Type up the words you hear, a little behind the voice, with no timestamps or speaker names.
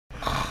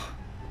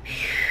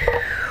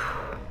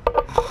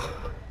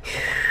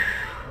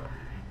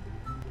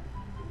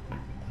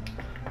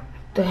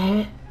the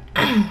heck?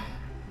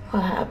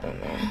 What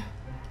happened, man?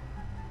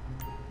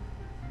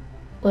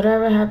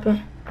 Whatever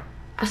happened,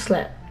 I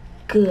slept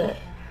good.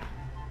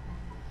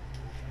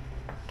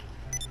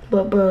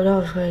 But bro, that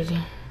was crazy.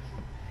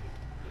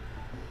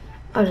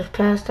 I just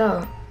passed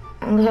out.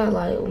 I only had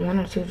like 1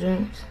 or 2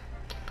 drinks.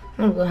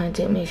 I'm gonna go ahead and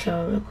take me a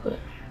shower real quick.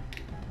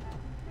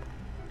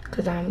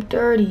 Cause I'm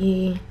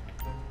dirty.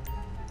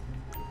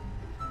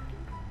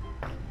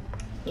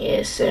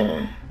 Yes,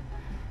 sir.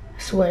 I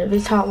swear, if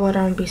it's hot water,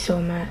 I'm gonna be so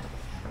mad.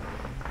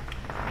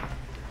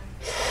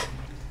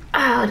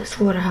 Ah, this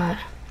water hot.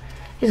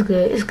 It's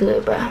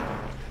good, bro.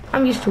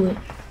 I'm used to it.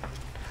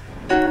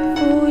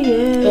 Oh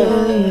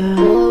yeah.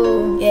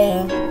 Ooh,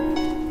 yeah.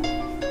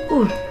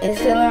 Ooh. It's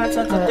still on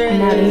 23.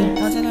 I'm out of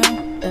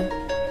here.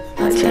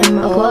 I changed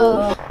my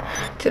clothes.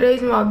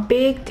 Today's my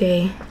big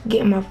day.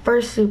 Getting my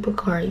first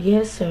supercar.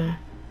 Yes, sir.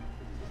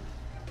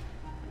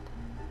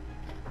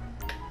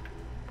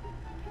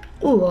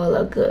 Ooh, I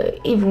look good.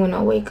 Even when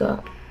I wake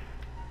up.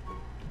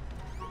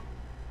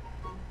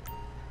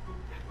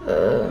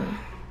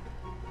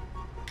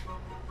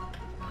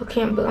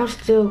 I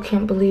still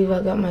can't believe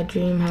I got my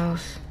dream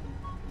house.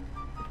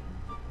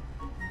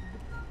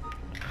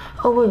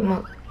 Oh wait,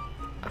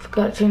 I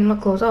forgot to change my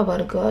clothes. I was about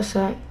to go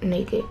outside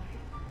naked.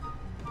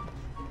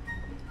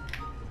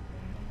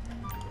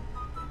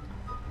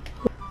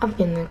 I'm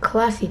feeling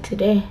classy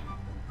today.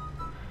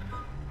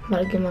 I'm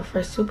about to get my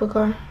first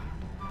supercar.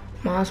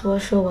 Might as well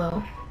show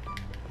out.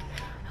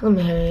 Let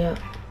me hurry up.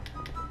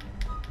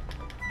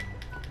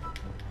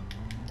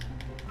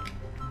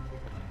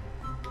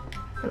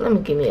 Let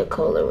me give me a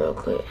cola real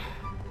quick.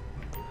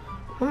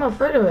 Where's my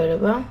refrigerator,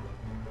 bro?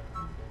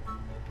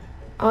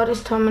 All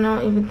this time and I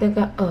don't even think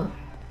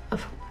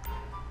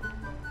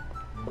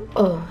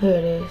oh, here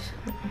it is.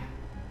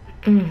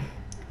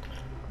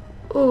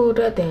 Ooh,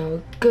 that thing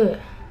was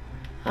good.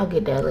 I'll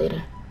get that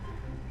later.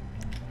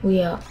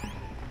 We out.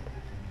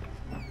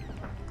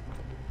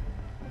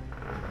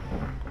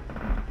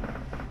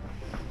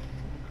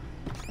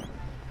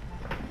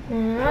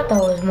 I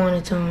thought it was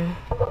morning time.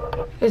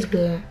 It's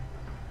good.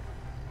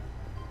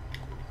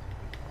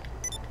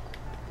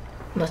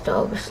 Must have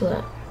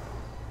overslept.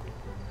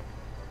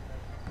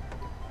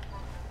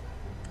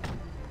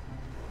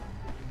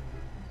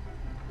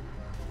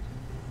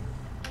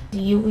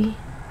 Yui.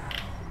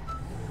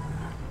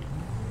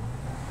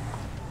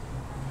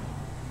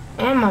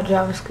 And my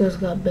driver skills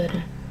got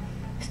better.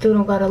 Still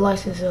don't got a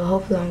license, so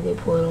hopefully I don't get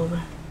pulled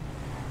over.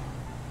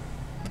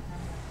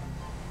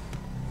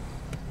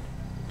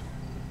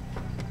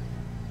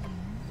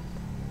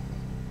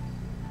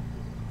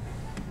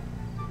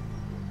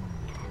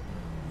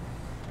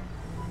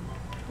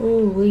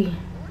 Ooh wee.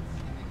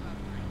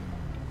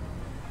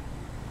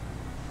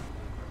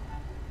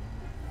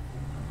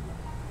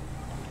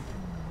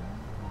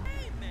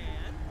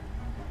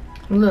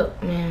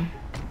 Look, man.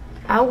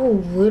 I will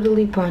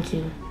literally punch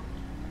you.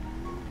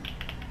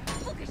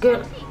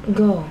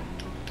 Go.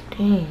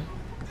 Dang.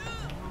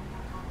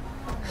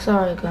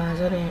 Sorry guys,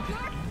 I didn't.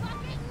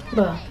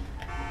 But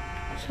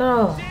shut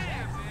up.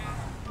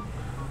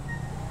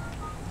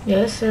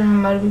 Yes sir,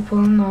 I'm about to be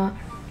pulling up.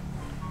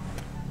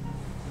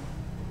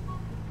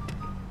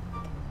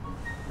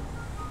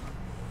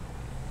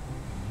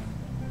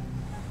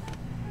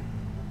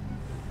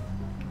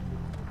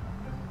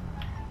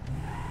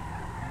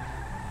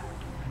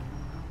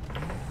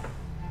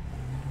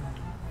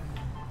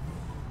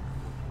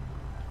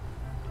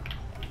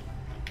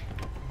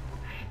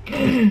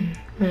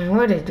 Man,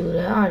 why'd they do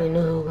that? I already knew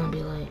it was gonna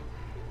be late.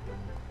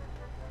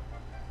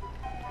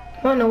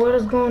 I don't know what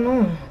is going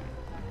on.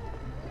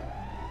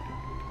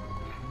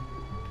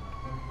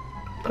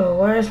 Bro,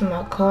 where's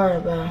my car,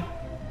 bro?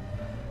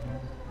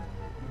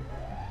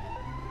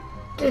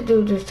 This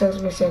dude just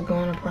texted me and said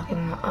go in the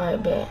parking lot.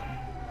 Alright, bet.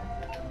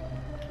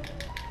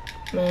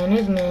 Man,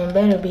 this man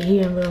better be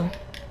here, bro.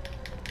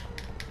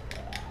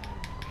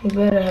 He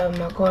better have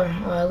my car,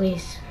 or at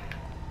least.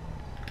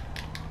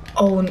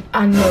 Oh,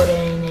 I know that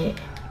ain't it.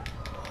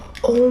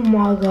 Oh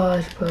my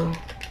gosh, bro.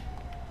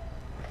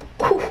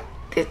 Whew,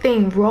 this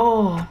thing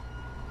raw.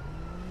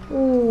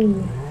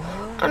 Ooh.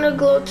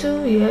 Underglow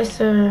too? Yes,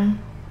 sir.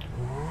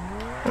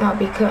 I might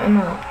be cutting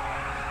up.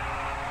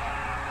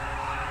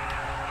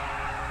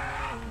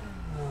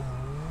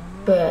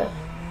 But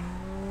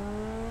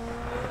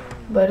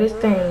this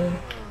thing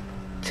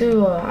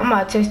too, I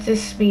might test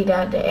this speed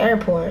at the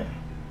airport.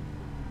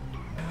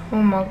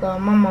 Oh my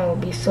god, my mom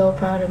would be so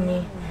proud of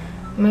me.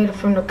 Made it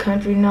from the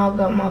country, now I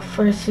got my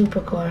first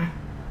supercar.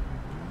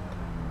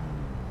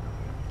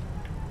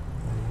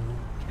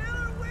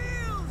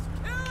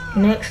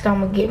 Next, I'm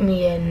gonna get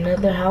me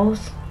another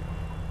house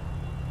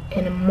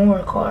and more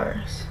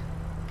cars.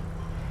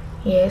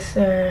 Yes,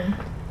 sir.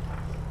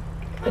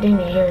 But in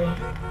a hurry.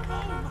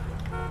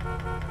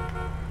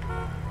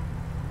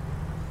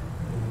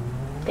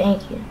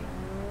 Thank you.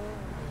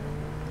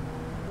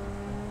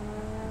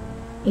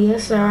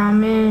 Yes, sir,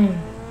 I'm in.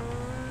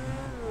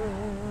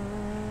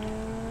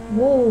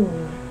 Whoa.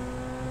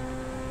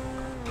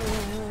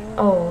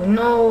 Oh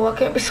no, I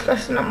can't be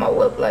scratching on my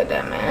whip like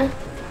that, man.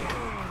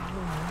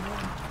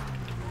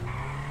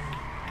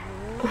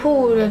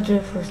 Ooh, that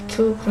drift was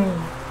too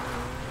clean.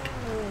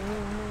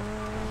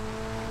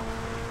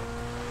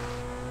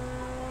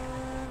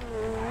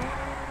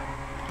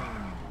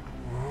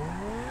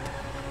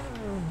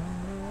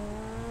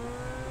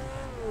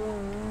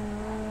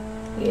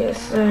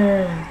 Yes,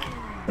 sir.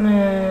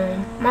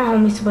 Man, my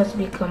homie's supposed to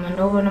be coming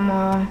over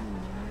tomorrow.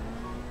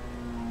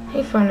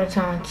 He from the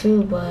town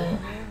too, but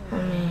I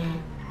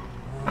mean,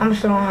 I'm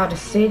showing how the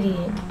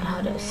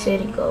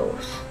city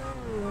goes.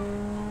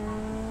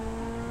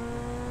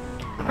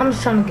 I'm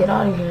just trying to get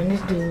out of here, and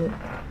this dude,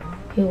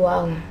 he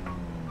wildin'.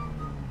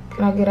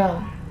 Can I get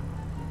out?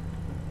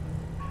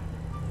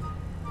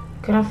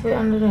 Can I fit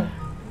under there?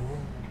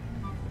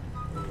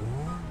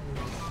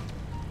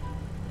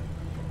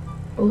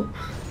 Oops.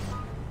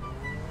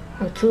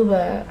 Oh, too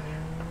bad.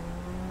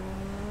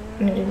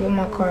 I need to get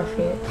my car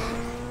fixed.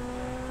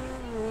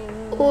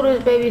 Ooh,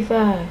 this baby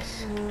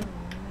fast.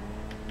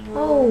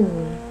 Oh,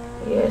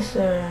 yes,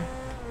 sir.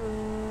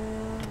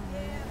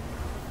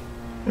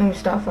 Let me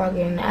stop before I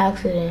get in an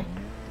accident.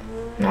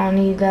 I don't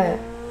need that.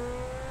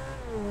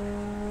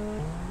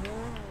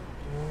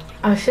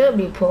 I should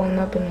be pulling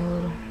up in a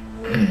little.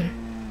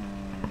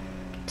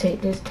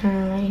 Take this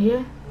turn right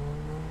here.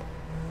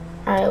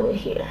 Alright, we're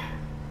here.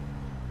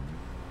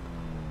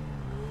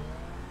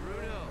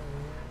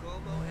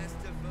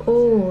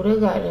 Ooh, they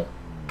got the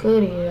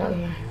goodies out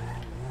here.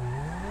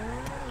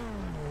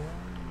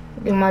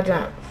 Get my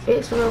jump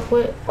fixed real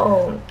quick.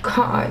 Oh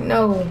God,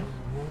 no.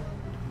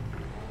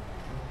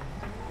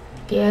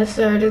 Yes,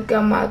 sir. Just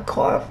got my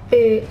car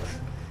fixed.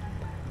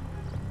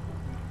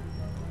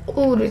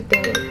 Ooh, this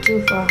thing is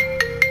too far.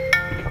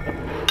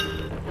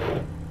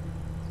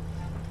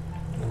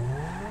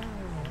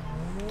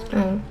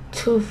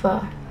 Too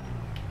far.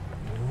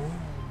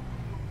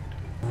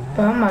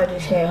 But I might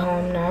just head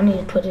home now. I need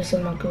to put this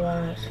in my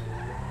garage.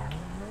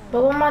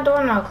 But why my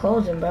door not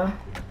closing, bro?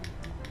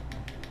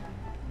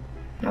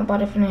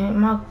 Nobody finna hit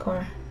my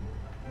car.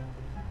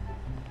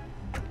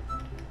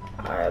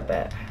 Alright,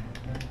 bet.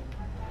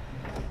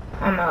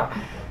 I'm out.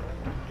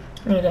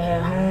 Need to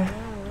head home.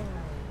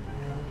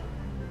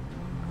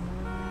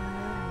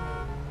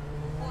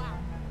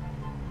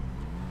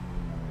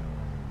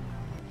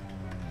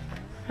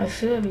 I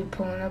should be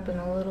pulling up in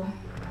a little.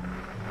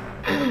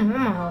 Where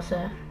my house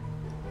at?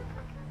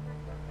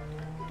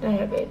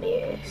 There baby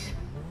is.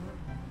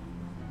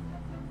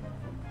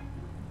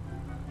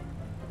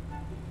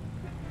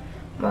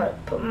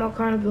 But put my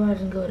car in the garage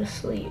and go to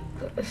sleep.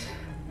 Cause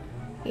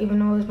even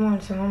though it's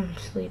morning time, I'm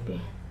sleepy.